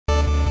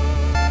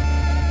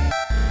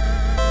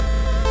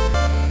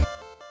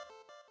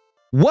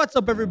What's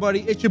up,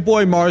 everybody? It's your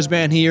boy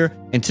Marsman here,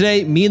 and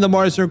today me and the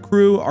Marsman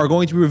crew are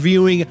going to be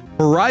reviewing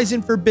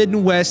Horizon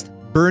Forbidden West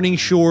Burning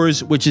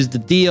Shores, which is the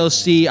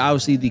DLC,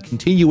 obviously the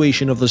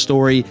continuation of the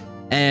story.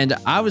 And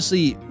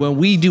obviously when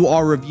we do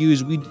our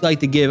reviews, we like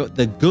to give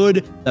the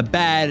good, the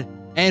bad,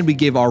 and we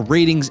give our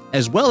ratings,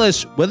 as well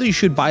as whether you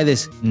should buy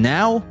this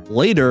now,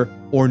 later,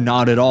 or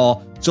not at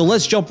all. So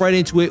let's jump right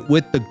into it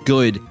with the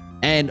good.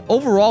 And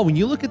overall, when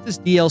you look at this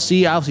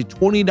DLC, obviously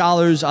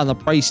 $20 on the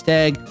price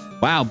tag.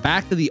 Wow,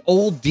 back to the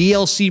old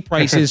DLC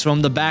prices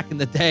from the back in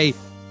the day.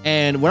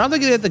 And when I'm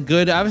looking at the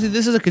good, obviously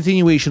this is a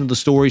continuation of the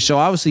story. So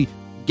obviously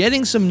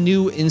getting some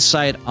new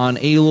insight on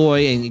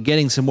Aloy and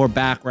getting some more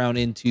background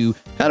into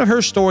kind of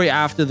her story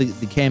after the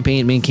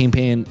main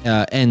campaign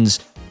ends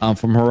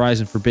from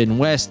Horizon Forbidden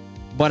West.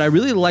 But I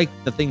really like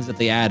the things that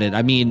they added.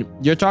 I mean,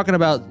 you're talking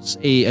about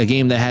a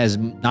game that has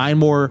 9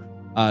 more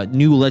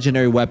new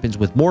legendary weapons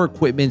with more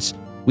equipments.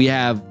 We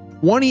have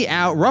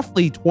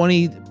roughly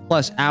 20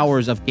 plus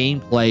hours of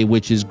gameplay,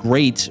 which is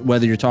great,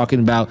 whether you're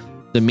talking about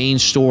the main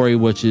story,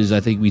 which is,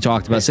 I think we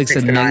talked about 6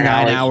 to 9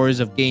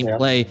 hours of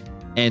gameplay,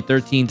 and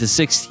 13 to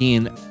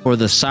 16 for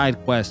the side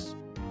quests.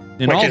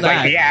 And which all is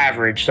that, like the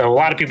average. So a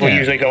lot of people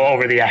usually go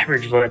over the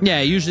average, but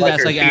yeah, usually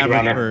that's like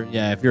average for,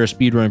 if you're a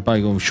speedrunner,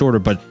 probably going shorter,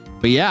 but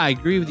yeah, I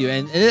agree with you.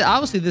 And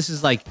obviously this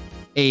is like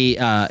a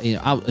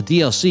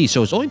DLC,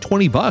 so it's only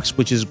 $20,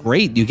 which is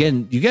great. You get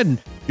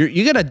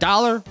a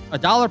dollar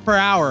per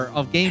hour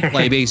of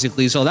gameplay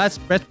basically. So that's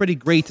pretty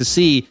great to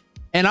see.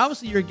 And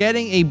obviously you're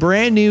getting a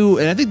brand new,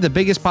 and I think the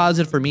biggest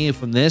positive for me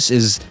from this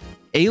is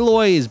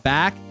Aloy is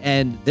back,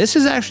 and this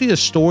is actually a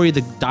story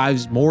that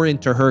dives more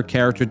into her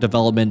character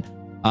development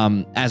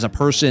as a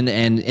person,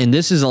 and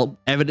this is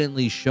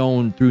evidently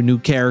shown through new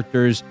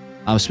characters.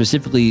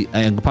 Specifically,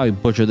 I can probably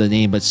butcher the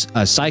name, but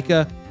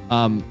Saika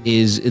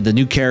is the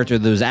new character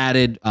that was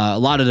added. A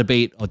lot of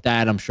debate with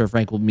that. I'm sure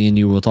Frank, me and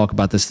you will talk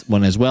about this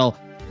one as well.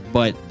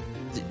 But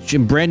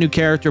brand new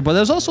character. But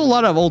there's also a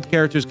lot of old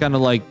characters kind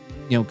of like,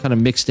 kind of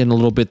mixed in a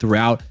little bit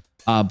throughout.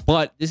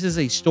 But this is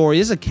a story.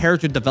 This is a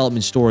character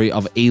development story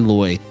of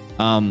Aloy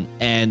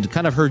and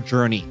kind of her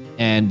journey.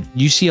 And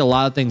you see a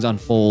lot of things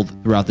unfold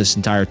throughout this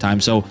entire time.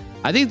 So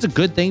I think it's a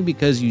good thing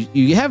because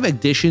you have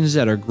additions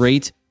that are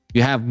great.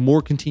 You have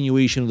more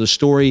continuation of the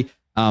story,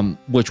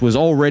 which was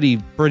already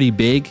pretty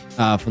big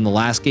from the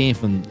last game.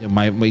 From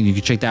you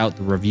can check out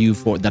the review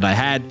that I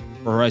had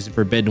for Horizon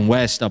Forbidden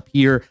West up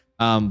here.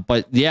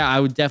 But yeah,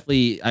 I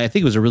think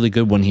it was a really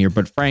good one here.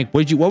 But Frank,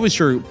 what was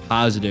your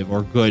positive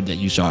or good that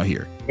you saw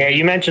here? Yeah,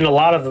 you mentioned a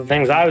lot of the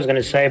things I was going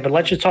to say, but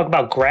let's just talk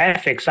about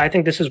graphics. I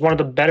think this is one of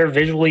the better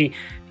visually,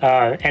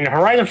 and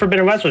Horizon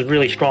Forbidden West was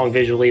really strong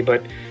visually,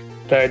 but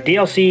the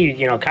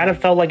DLC, kind of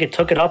felt like it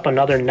took it up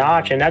another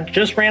notch, and that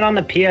just ran on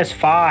the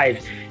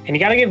PS5. And you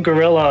got to give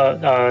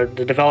Guerrilla,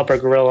 the developer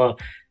Guerrilla,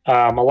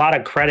 a lot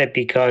of credit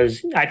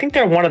because I think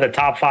they're one of the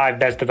top 5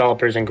 best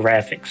developers in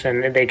graphics,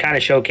 and they kind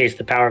of showcased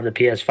the power of the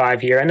PS5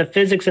 here. And the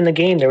physics in the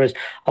game, there was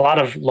a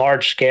lot of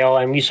large scale,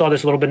 and we saw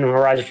this a little bit in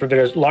Horizon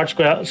Forbidden, large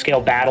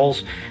scale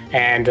battles,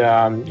 and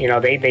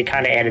they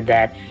kind of added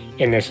that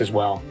in this as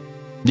well.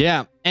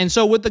 Yeah, and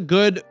so with the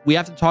good, we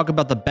have to talk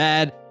about the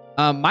bad.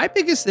 My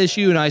biggest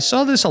issue, and I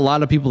saw this, a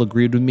lot of people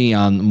agreed with me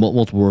on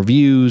multiple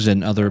reviews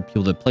and other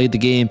people that played the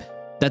game,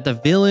 that the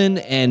villain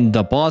and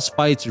the boss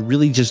fights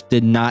really just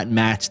did not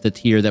match the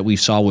tier that we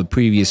saw with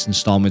previous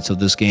installments of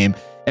this game.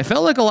 It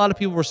felt like a lot of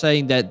people were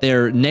saying that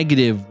their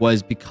negative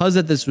was because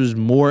that this was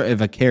more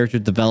of a character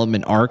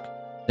development arc,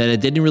 that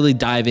it didn't really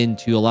dive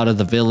into a lot of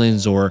the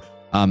villains, or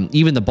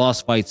even the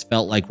boss fights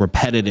felt like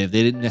repetitive.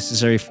 They didn't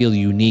necessarily feel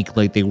unique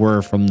like they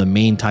were from the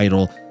main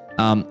title.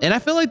 And I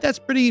feel like that's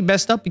pretty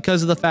messed up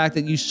because of the fact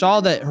that you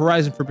saw that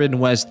Horizon Forbidden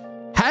West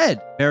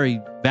had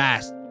very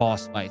vast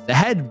boss fights. They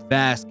had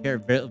vast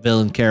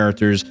villain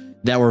characters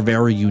that were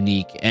very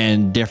unique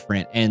and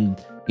different. And,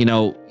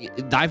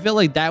 I feel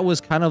like that was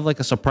kind of like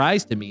a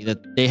surprise to me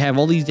that they have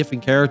all these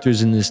different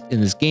characters in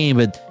this game,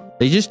 but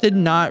they just did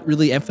not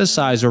really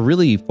emphasize or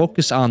really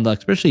focus on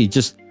especially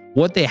just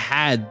what they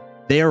had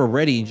there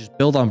already and just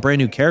build on brand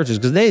new characters,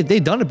 because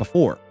they've done it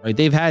before, right?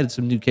 They've had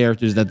some new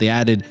characters that they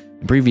added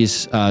in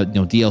previous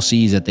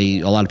DLCs that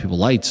a lot of people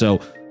liked. So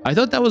I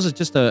thought that was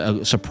just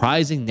a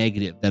surprising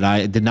negative that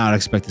I did not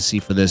expect to see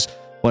for this.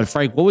 But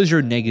Frank, what was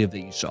your negative that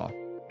you saw?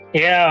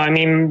 Yeah, I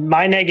mean,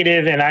 my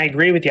negative, and I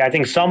agree with you, I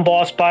think some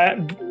boss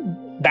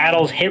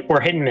battles were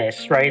hit and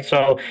miss, right?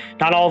 So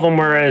not all of them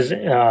were as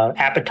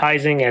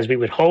appetizing as we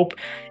would hope.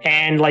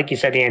 And like you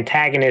said, the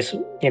antagonist,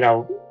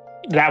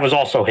 that was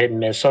also hit and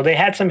miss. So they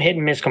had some hit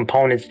and miss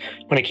components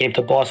when it came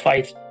to boss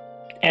fights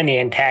and the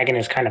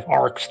antagonist kind of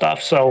arc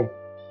stuff. So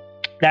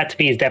that to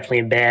me is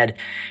definitely bad.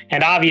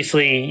 And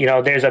obviously,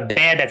 there's a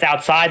bad that's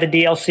outside the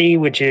DLC,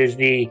 which is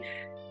the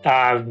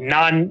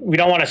we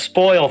don't want to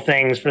spoil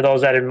things for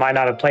those that might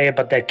not have played it,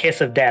 but the kiss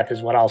of death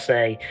is what I'll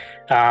say,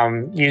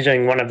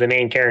 using one of the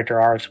main character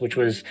arcs, which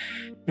was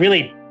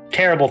really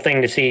terrible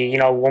thing to see.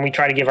 When we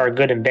try to give our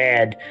good and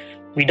bad,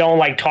 we don't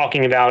like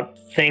talking about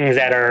things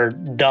that are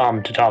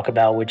dumb to talk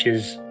about, which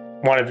is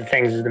one of the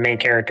things is the main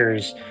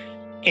character's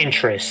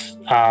interest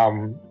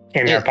in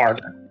their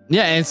partner.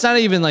 Yeah, and it's not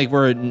even like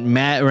we're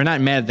mad. We're not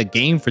mad at the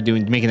game for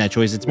making that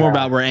choice. It's more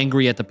about we're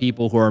angry at the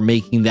people who are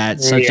making that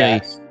such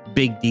a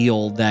big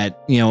deal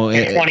that, you know,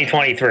 in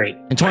 2023.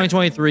 In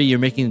 2023, you're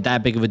making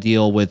that big of a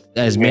deal with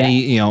as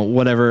many, you know,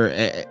 whatever.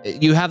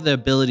 You have the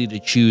ability to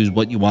choose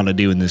what you want to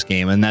do in this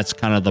game, and that's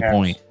kind of the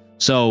point.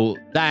 So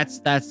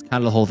that's kind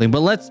of the whole thing.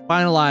 But let's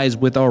finalize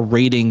with our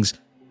ratings.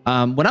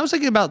 When I was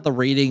thinking about the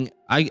rating,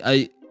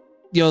 I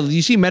you know,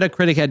 you see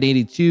Metacritic had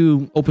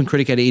 82,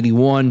 OpenCritic had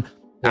 81.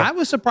 I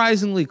was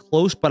surprisingly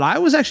close, but I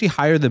was actually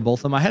higher than both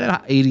of them. I had an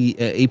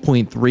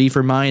 8.3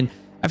 for mine.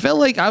 I felt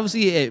like,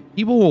 obviously,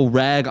 people will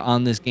rag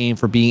on this game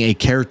for being a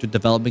character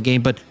development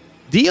game, but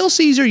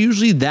DLCs are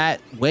usually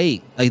that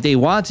way. Like, they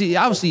want to,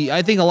 obviously,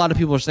 I think a lot of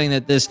people are saying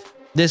that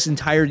this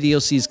entire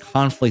DLC's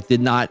conflict did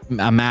not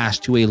amass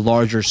to a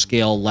larger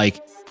scale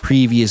like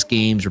previous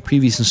games or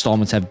previous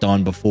installments have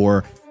done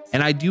before.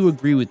 And I do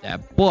agree with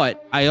that.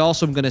 But I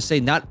also am going to say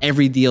not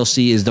every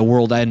DLC is the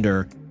world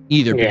ender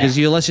either, because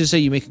let's just say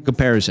you make a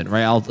comparison,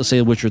 right? I'll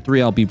say Witcher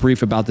 3. I'll be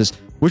brief about this.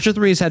 Witcher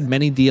 3 has had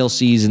many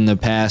DLCs in the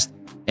past,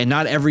 and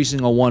not every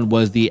single one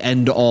was the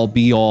end all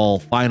be all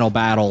final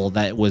battle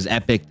that was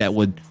epic, that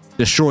would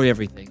destroy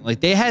everything.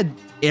 Like, they had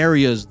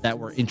areas that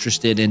were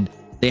interested, and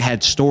they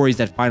had stories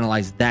that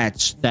finalized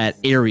that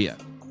area.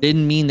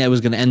 Didn't mean that it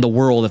was going to end the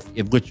world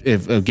if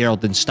Geralt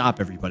didn't stop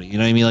everybody. You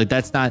know what I mean? Like,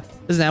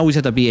 doesn't always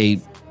have to be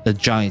a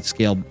giant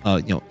scale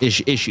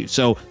issue.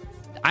 So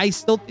I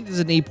still think this is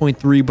an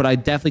 8.3, but I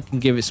definitely can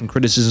give it some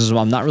criticism.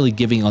 I'm not really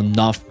giving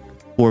enough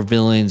for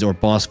villains or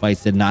boss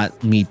fights that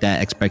not meet that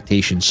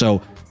expectation.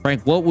 So,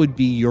 Frank, what would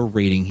be your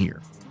rating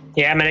here?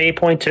 Yeah, I'm at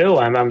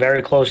 8.2. I'm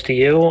very close to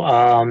you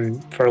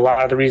for a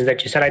lot of the reasons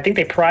that you said. I think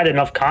they provide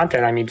enough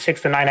content. I mean,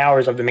 6 to 9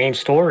 hours of the main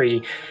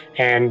story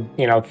and,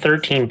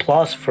 13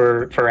 plus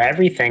for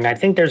everything. I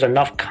think there's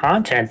enough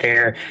content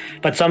there,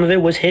 but some of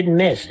it was hit and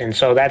miss. And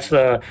so that's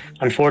the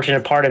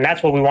unfortunate part. And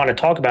that's what we want to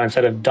talk about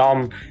instead of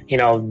dumb,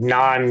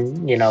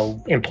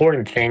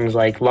 important things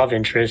like love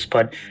interests.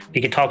 But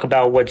we could talk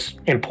about what's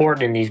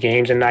important in these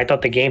games. And I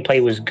thought the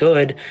gameplay was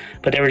good,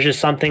 but there was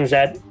just some things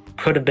that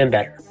could have been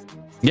better.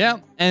 Yeah,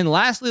 and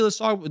lastly, let's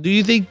talk. Do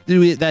you think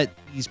that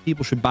these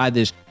people should buy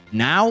this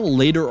now,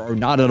 later, or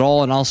not at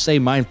all? And I'll say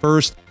mine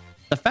first.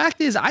 The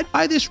fact is, I'd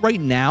buy this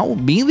right now,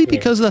 mainly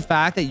because of the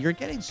fact that you're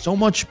getting so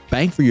much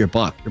bang for your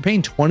buck. You're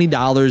paying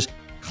 $20,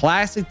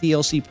 classic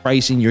DLC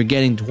pricing. You're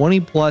getting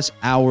 20 plus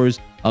hours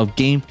of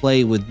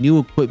gameplay with new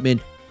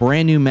equipment,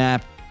 brand new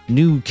map,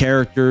 new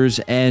characters,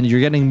 and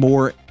you're getting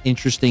more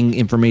interesting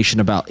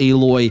information about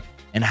Aloy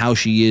and how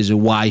she is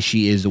and why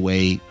she is the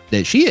way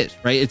that she is,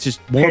 right? It's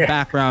just more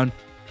background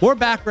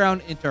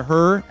into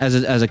her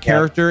as a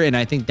character, and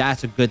I think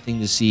that's a good thing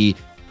to see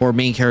for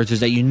main characters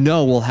that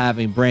will have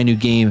a brand new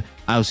game,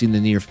 obviously in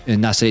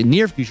the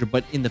near future,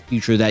 but in the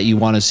future that you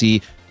want to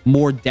see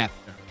more depth,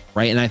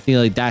 right? And I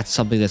feel like that's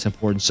something that's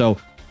important. So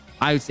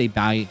I would say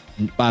buy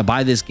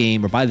this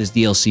game or buy this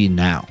DLC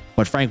now.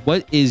 But Frank,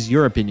 what is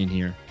your opinion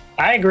here?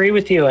 I agree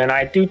with you, and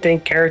I do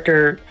think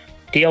character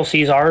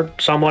DLCs are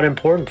somewhat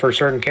important for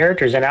certain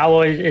characters, and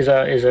Aloy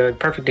is a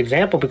perfect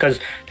example because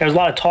there's a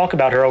lot of talk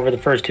about her over the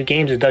first 2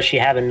 games. Does she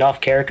have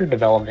enough character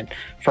development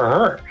for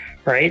her,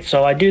 right?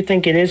 So I do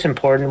think it is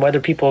important,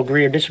 whether people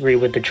agree or disagree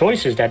with the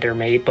choices that they're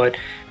made, but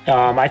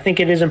I think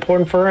it is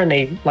important for her, and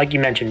they, like you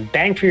mentioned,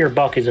 bang for your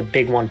buck is a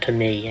big one to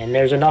me, and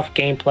there's enough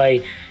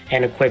gameplay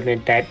and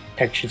equipment that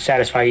should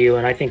satisfy you,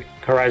 and I think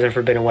Horizon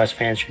Forbidden West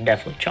fans should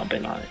definitely jump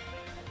in on it.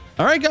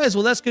 All right, guys,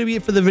 well, that's going to be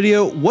it for the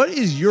video. What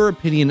is your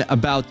opinion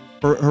about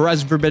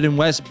Horizon Forbidden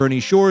West,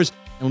 Burning Shores?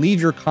 And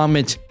leave your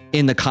comment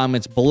in the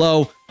comments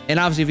below. And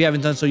obviously, if you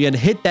haven't done so yet,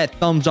 hit that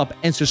thumbs up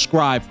and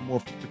subscribe for more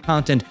future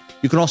content.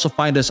 You can also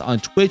find us on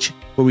Twitch,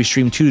 where we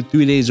stream 2 to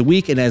 3 days a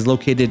week, and as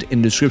located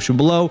in the description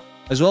below,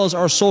 as well as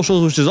our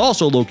socials, which is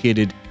also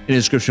located in the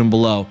description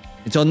below.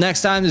 Until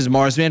next time, this is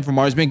Marsman from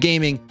Marsman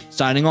Gaming,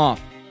 signing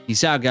off.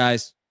 Peace out,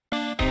 guys.